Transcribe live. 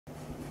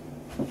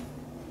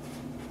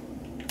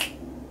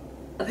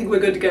I think we're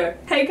good to go.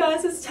 Hey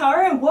guys, it's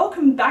Tara and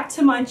welcome back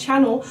to my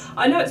channel.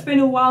 I know it's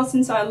been a while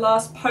since I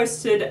last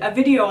posted a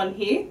video on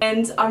here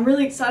and I'm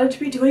really excited to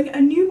be doing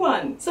a new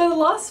one. So the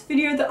last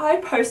video that I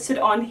posted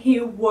on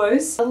here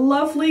was a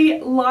lovely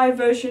live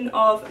version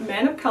of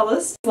Man of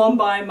Colours, performed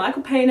by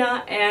Michael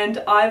Pena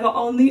and Ivor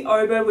on the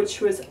oboe,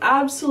 which was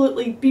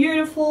absolutely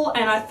beautiful,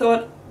 and I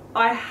thought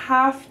I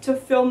have to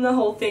film the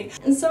whole thing.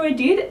 And so I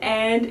did,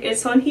 and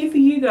it's on here for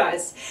you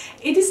guys.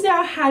 It has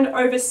now had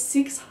over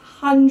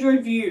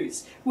 600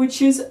 views,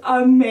 which is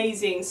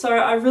amazing. So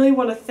I really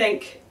want to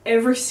thank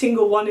every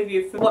single one of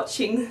you for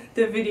watching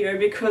the video,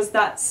 because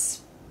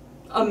that's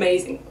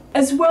amazing.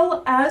 As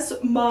well as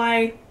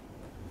my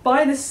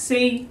by the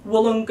sea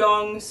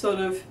Wollongong sort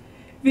of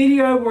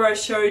video where I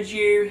showed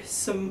you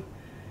some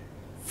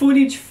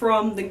footage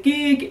from the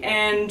gig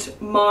and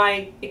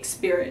my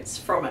experience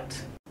from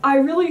it. I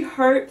really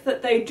hope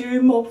that they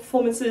do more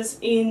performances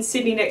in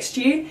Sydney next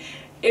year.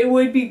 It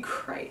would be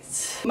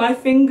great. My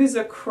fingers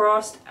are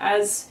crossed,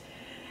 as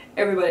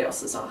everybody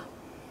else's are.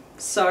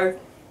 So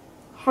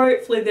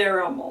hopefully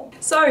there are more.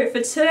 So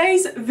for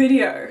today's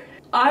video,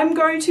 I'm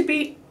going to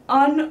be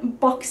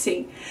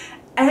unboxing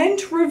and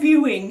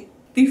reviewing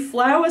the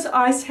Flowers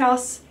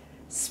Icehouse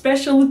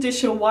Special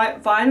Edition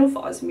White Vinyl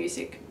for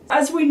AusMusic.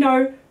 As we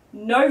know,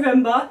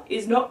 November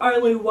is not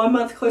only 1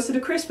 month closer to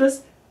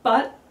Christmas,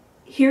 but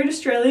here in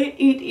Australia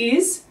it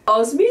is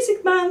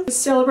AusMusic Month. It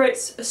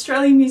celebrates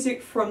Australian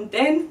music from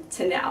then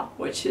to now,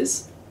 which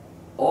is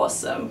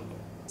awesome.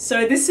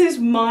 So this is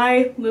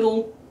my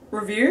little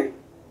review,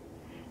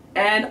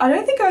 and I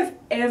don't think I've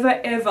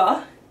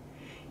ever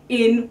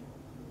in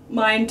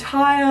my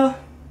entire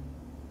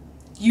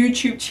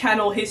YouTube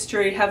channel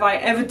history have I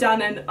ever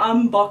done an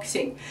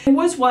unboxing. There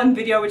was one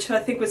video which I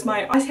think was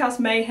my Icehouse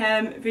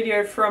Mayhem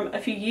video from a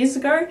few years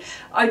ago.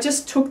 I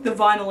just took the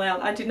vinyl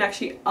out. I didn't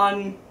actually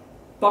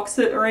unbox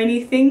it or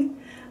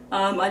anything.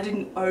 I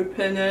didn't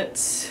open it.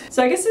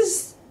 So I guess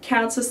this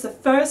counts as the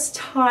first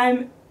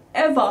time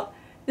ever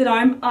that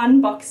I'm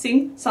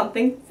unboxing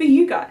something for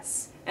you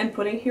guys and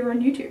putting it here on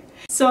YouTube.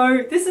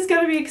 So this is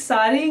going to be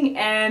exciting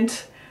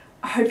and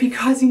I hope you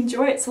guys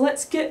enjoy it. So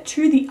let's get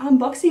to the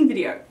unboxing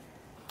video.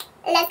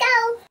 Let's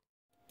go!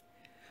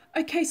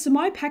 Okay, so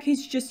my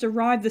package just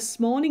arrived this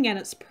morning and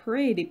it's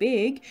pretty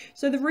big.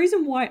 So the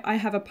reason why I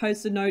have a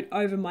post-it note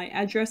over my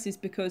address is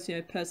because, you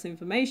know, personal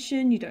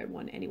information, you don't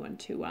want anyone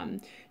to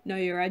know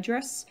your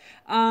address.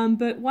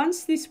 But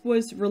once this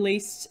was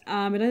released,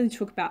 it only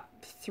took about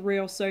 3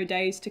 or so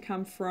days to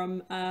come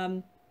from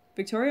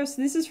Victoria.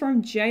 So this is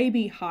from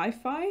JB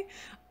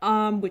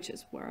Hi-Fi, which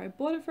is where I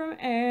bought it from.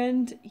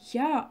 And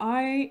yeah,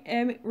 I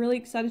am really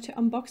excited to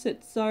unbox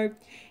it. So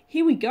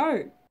here we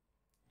go.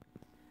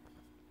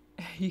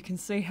 You can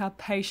see how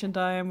patient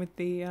I am with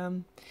the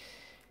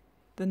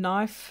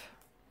knife.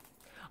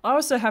 I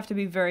also have to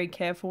be very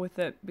careful with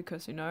it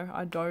because, you know,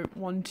 I don't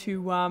want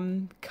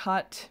to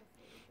cut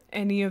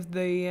any of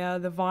the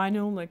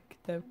vinyl, like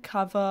the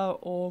cover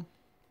or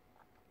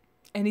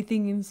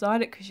anything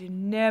inside it, because you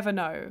never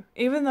know.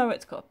 Even though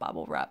it's got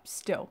bubble wrap,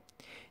 still,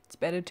 it's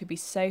better to be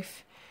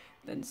safe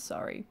than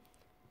sorry.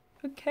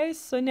 Okay,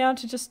 so now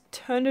to just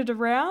turn it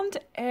around,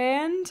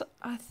 and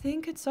I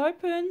think it's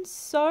open.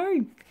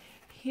 So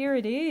here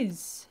it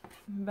is.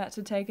 I'm about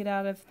to take it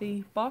out of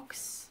the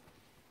box.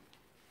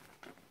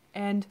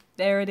 And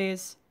there it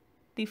is.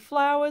 The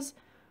Flowers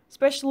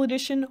Special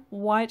Edition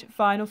White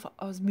Vinyl for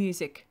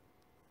AusMusic.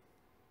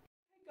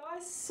 Hey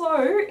guys,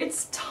 so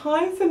it's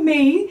time for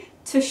me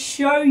to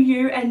show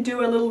you and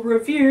do a little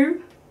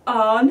review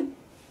on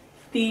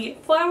the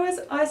Flowers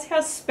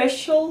Icehouse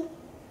Special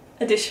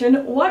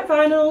Edition White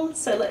Vinyl.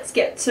 So let's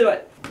get to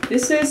it.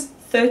 This is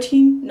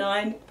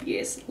 39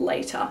 years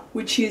later,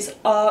 which is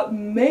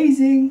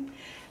amazing,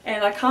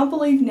 and I can't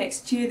believe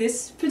next year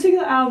this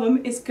particular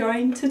album is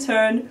going to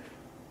turn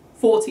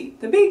 40,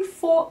 the big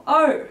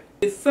 40.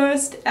 The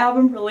first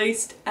album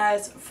released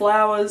as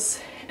Flowers,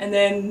 and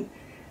then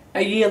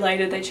a year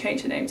later they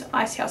changed the name to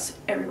Icehouse.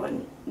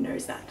 Everyone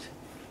knows that,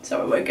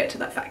 so I won't get to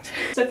that fact.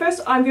 So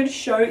first I'm going to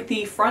show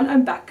the front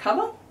and back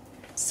cover.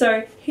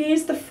 So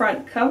here's the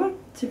front cover.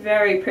 It's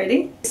very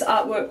pretty. This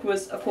artwork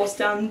was of course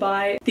done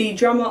by the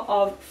drummer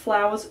of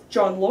Flowers,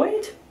 John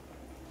Lloyd.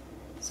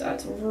 So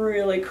it's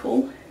really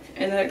cool.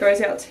 And then it goes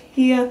out to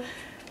here,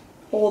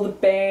 all the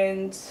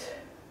band,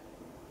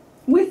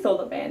 with all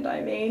the band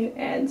I mean,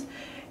 and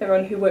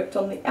everyone who worked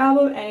on the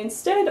album. And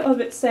instead of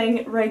it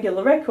saying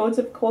Regular Records,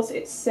 of course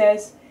it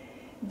says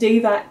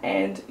Diva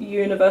and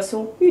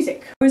Universal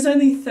Music. I was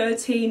only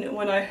 13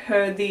 when I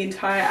heard the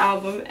entire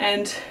album,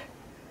 and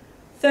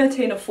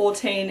 13 or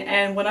 14,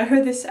 and when I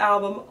heard this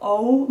album,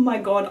 oh my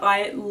god,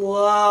 I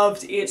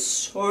loved it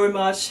so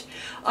much.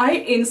 I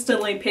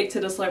instantly picked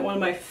it as like one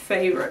of my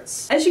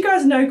favorites. As you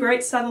guys know,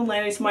 Great Southern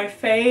Land is my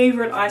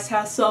favorite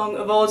Icehouse song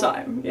of all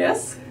time,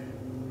 yes?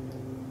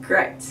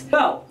 Great.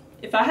 Well,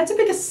 if I had to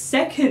pick a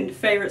second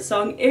favorite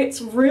song,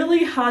 it's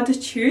really hard to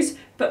choose,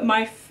 but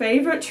my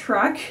favorite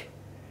track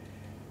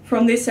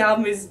from this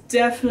album is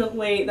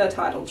definitely the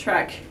title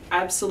track.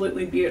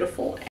 Absolutely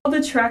beautiful. All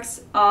the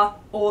tracks are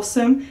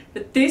awesome,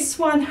 but this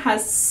one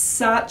has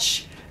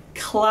such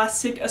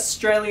classic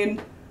Australian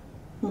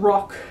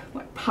rock,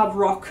 like pub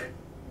rock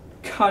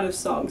kind of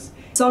songs.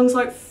 Songs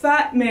like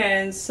Fat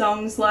Man,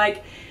 songs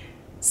like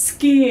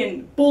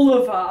Skin,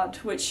 Boulevard,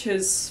 which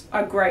is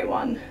a great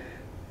one.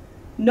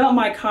 Not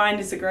My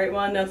Kind is a great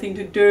one, Nothing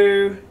to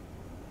Do.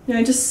 You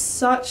know, just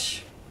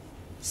such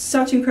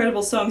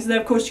incredible songs. And then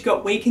of course you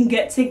got We Can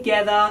Get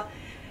Together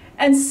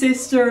and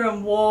Sister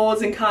and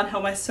Wars and Can't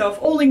Help Myself,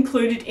 all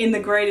included in the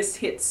greatest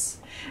hits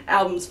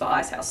albums for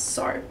Icehouse.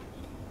 So,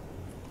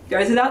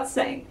 goes without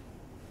saying,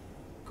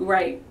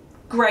 great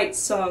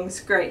songs,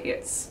 great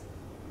hits.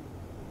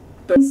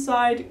 But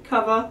inside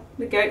cover,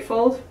 the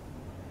gatefold,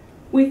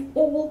 with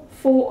all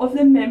 4 of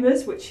the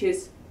members, which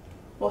is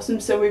awesome.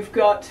 So we've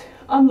got,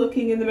 I'm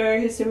looking in the mirror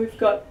here, so we've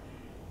got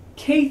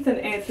Keith and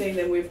Anthony,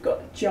 then we've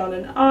got John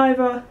and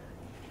Ivor.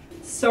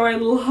 So I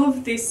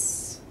love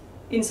this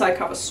inside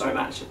cover so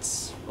much,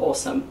 it's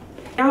awesome.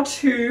 Now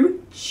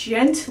to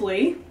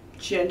gently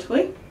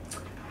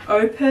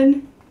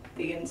open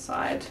the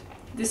inside.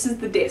 This is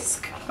the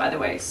disc, by the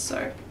way,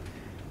 so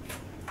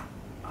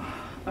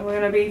I'm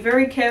going to be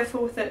very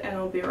careful with it and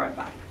I'll be right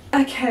back.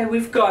 Okay,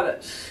 we've got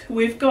it.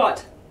 We've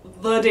got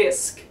the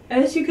disc.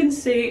 As you can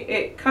see,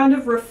 it kind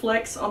of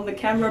reflects on the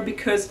camera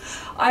because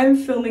I am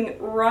filming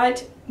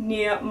right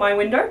near my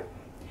window.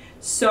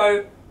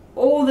 So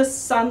all the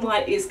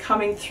sunlight is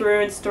coming through,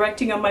 it's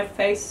directing on my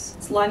face,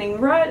 it's lining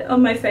right on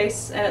my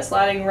face and it's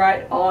lining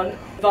right on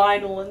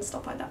vinyl and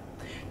stuff like that.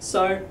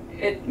 So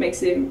it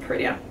makes it even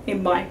prettier,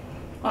 in my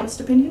honest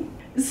opinion.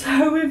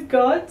 So we've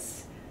got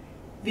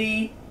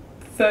the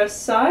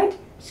first side,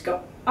 it's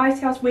got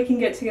Icehouse, We Can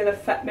Get Together,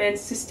 Fat Man,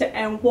 Sister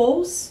and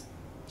Walls,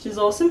 which is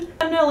awesome.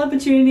 Another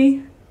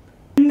opportunity.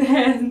 And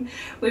then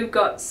we've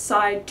got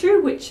side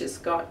 2, which has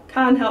got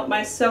Can't Help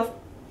Myself,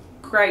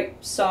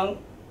 great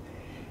song.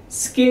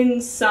 Skin,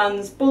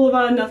 Suns,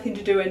 Boulevard, Nothing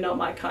to Do and Not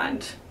My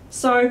Kind.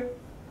 So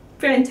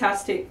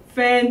fantastic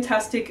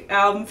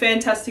album,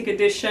 fantastic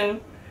edition.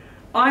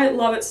 I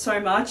love it so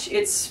much.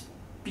 It's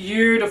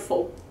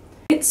beautiful.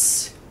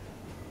 It's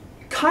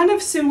kind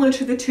of similar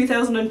to the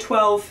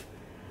 2012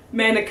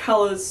 Man of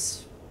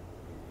Colours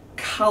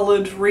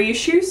coloured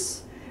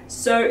reissues.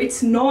 So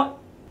it's not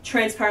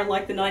transparent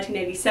like the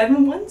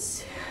 1987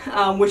 ones,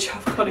 which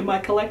I've got in my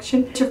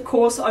collection. Which of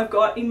course I've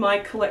got in my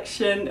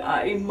collection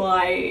in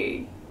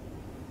my,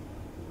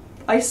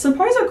 I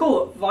suppose I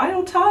call it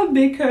vinyl tub,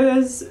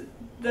 because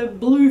the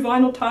blue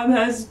vinyl tub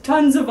has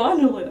tons of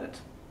vinyl in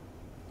it.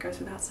 Goes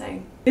without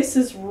saying. This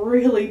is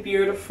really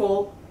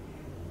beautiful,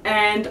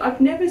 and I've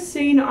never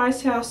seen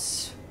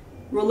Icehouse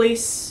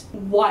release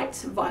white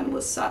vinyl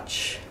as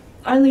such.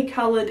 Only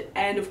coloured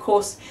and of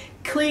course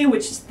clear,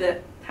 which is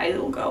the Hey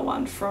Little Girl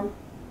one from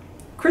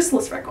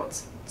Chrysalis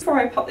Records. Before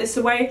I pop this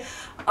away,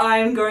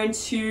 I'm going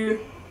to,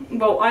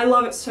 well, I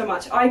love it so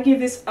much. I give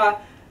this a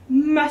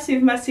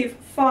massive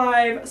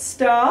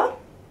 5-star,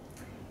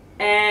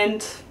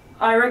 and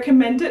I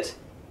recommend it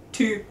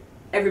to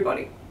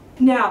everybody.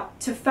 Now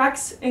to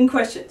facts and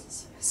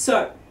questions.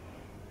 So,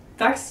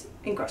 facts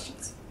and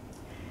questions.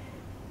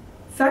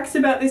 Facts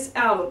about this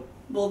album.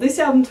 Well, this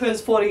album turns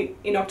 40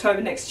 in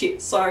October next year,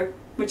 so,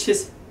 which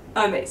is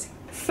amazing.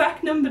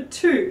 Fact number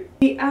 2,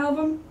 the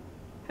album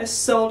has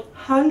sold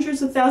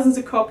hundreds of thousands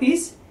of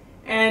copies,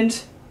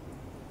 and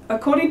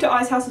according to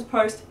Icehouse's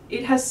post,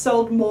 it has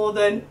sold more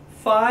than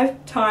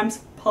 5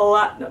 times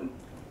platinum,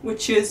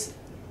 which is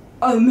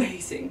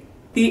amazing.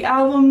 The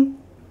album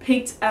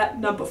peaked at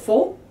number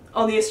 4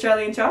 on the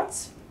Australian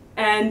charts,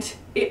 and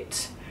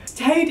it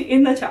stayed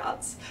in the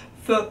charts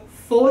for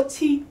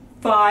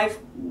 45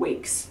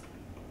 weeks,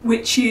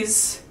 which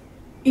is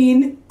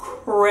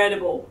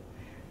incredible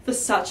for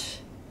such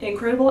an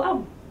incredible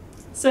album.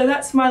 So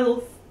that's my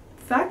little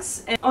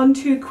facts, and on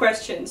to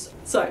questions.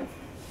 So,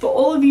 for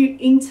all of you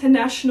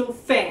international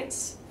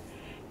fans,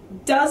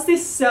 does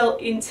this sell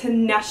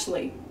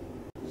internationally?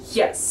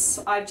 Yes,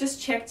 I've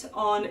just checked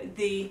on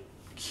the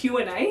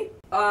Q&A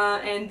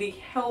and the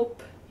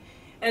help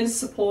and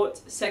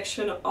support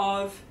section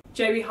of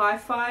JB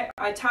Hi-Fi.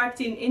 I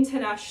typed in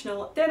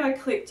international, then I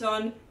clicked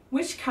on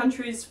which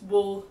countries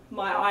will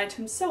my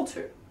items sell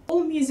to.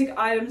 All music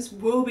items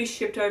will be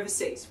shipped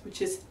overseas,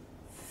 which is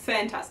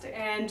fantastic,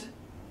 and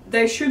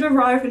they should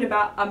arrive in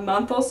about a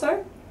month or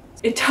so.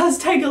 It does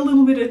take a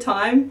little bit of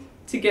time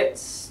to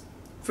get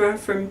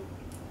from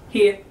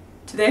here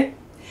to there,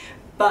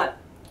 but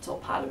it's all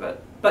part of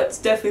it. But it's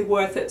definitely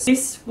worth it.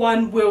 This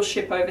one will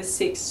ship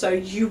overseas, so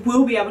you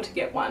will be able to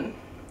get one.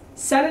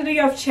 Saturday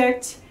I've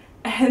checked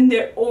and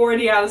they're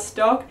already out of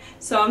stock,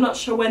 so I'm not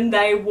sure when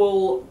they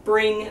will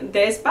bring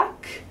theirs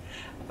back,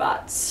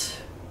 but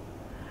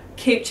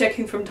keep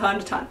checking from time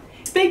to time.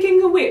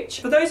 Speaking of which,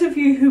 for those of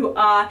you who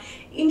are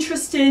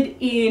interested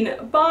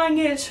in buying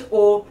it,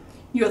 or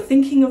you're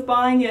thinking of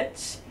buying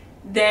it,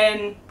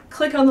 then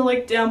click on the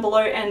link down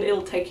below and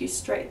it'll take you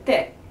straight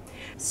there.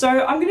 So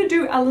I'm going to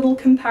do a little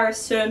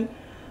comparison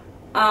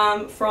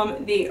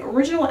from the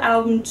original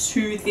album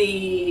to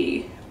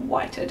the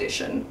white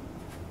edition,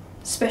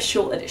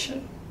 special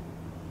edition,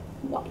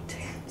 white.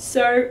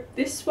 So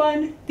this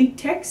one, the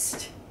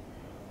text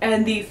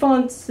and the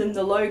fonts and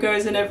the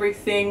logos and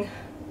everything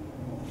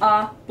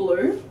are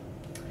blue,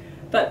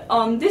 but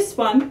on this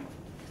one,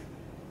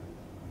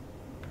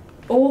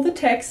 all the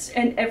text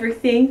and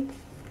everything,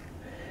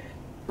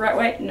 right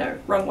way? No,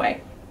 wrong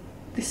way.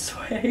 This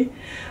way.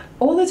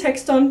 All the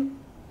text on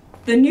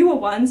the newer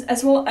ones,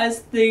 as well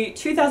as the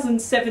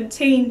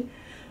 2017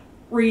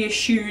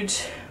 reissued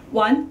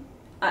one,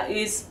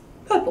 is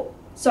purple.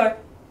 So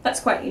that's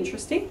quite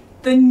interesting.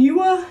 The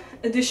newer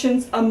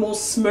editions are more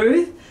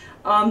smooth.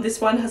 This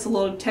one has a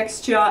lot of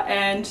texture,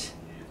 and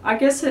I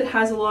guess it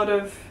has a lot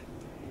of,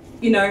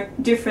 you know,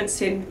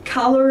 difference in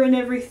color and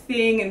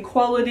everything and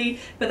quality,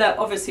 but that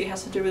obviously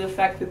has to do with the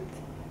fact that,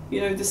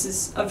 you know, this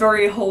is a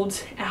very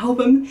old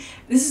album.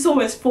 This is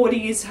almost 40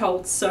 years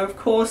old, so of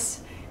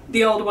course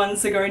the old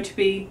ones are going to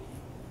be,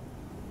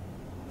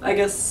 I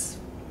guess,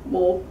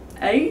 more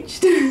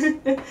aged.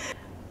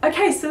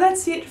 Okay, so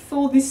that's it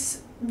for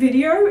this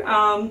video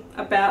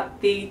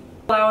about the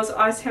Flowers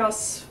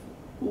Icehouse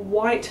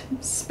White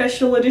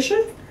Special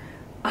Edition.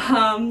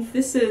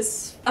 This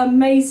is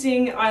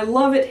amazing. I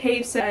love it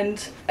heaps,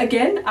 and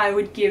again I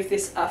would give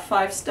this a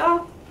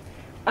 5-star.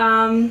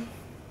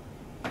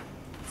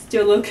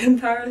 Do a little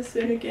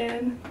comparison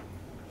again.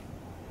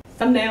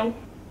 Thumbnail.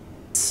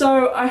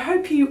 So I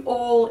hope you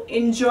all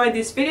enjoyed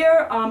this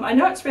video. I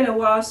know it's been a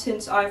while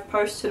since I've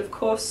posted, of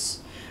course.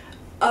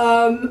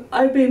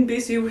 I've been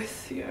busy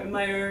with, you know,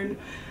 my own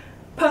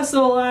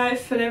personal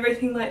life and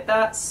everything like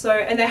that, so,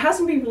 and there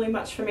hasn't been really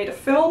much for me to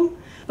film,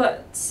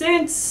 but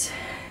since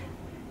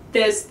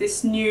there's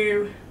this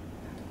new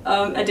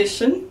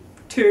addition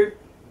to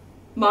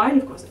mine,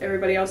 of course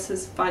everybody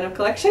else's vinyl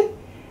collection,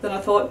 then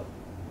I thought,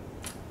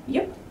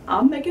 yep,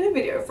 I'm making a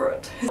video for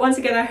it. Once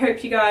again, I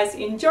hope you guys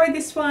enjoyed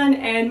this one,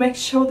 and make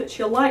sure that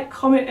you like,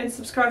 comment and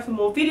subscribe for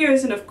more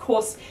videos, and of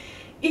course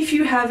if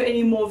you have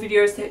any more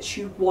videos that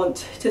you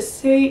want to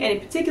see, any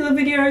particular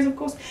videos, of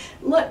course,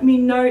 let me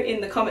know in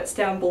the comments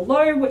down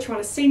below what you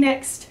want to see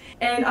next,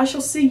 and I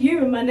shall see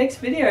you in my next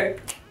video.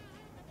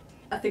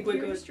 I think we're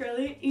good.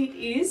 Australia, it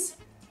is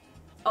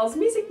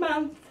AusMusic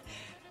month.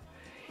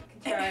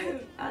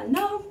 A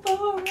number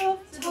of times.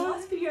 The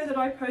last video that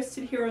I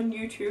posted here on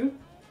YouTube,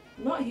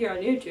 not here on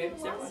YouTube,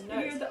 so everyone knows. The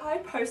video that I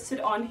posted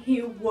on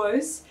here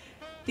was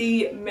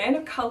the Man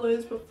of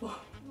Colours before.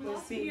 The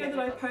video that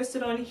I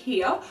posted on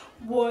here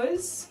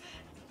was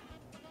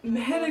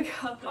Man of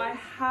Colours. I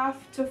have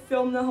to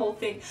film the whole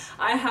thing.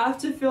 I have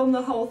to film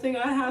the whole thing.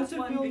 I have to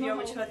film the video,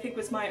 which I think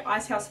was my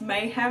Icehouse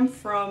Mayhem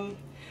from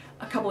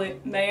a couple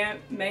of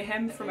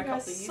mayhem from a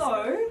couple of years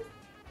ago.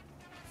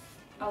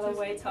 Other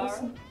way, Tara.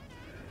 Awesome.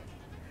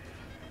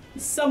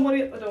 There's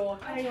somebody at the door.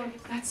 Hang on.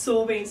 That's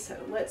all being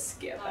said. Let's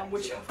get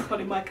which I've got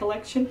in my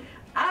collection.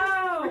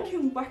 Ow! I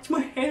freaking whacked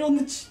my hand on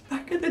the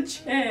back of the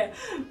chair.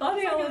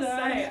 Bloody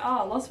holiday.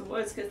 Ah, lots of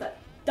words because that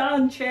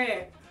darn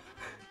chair.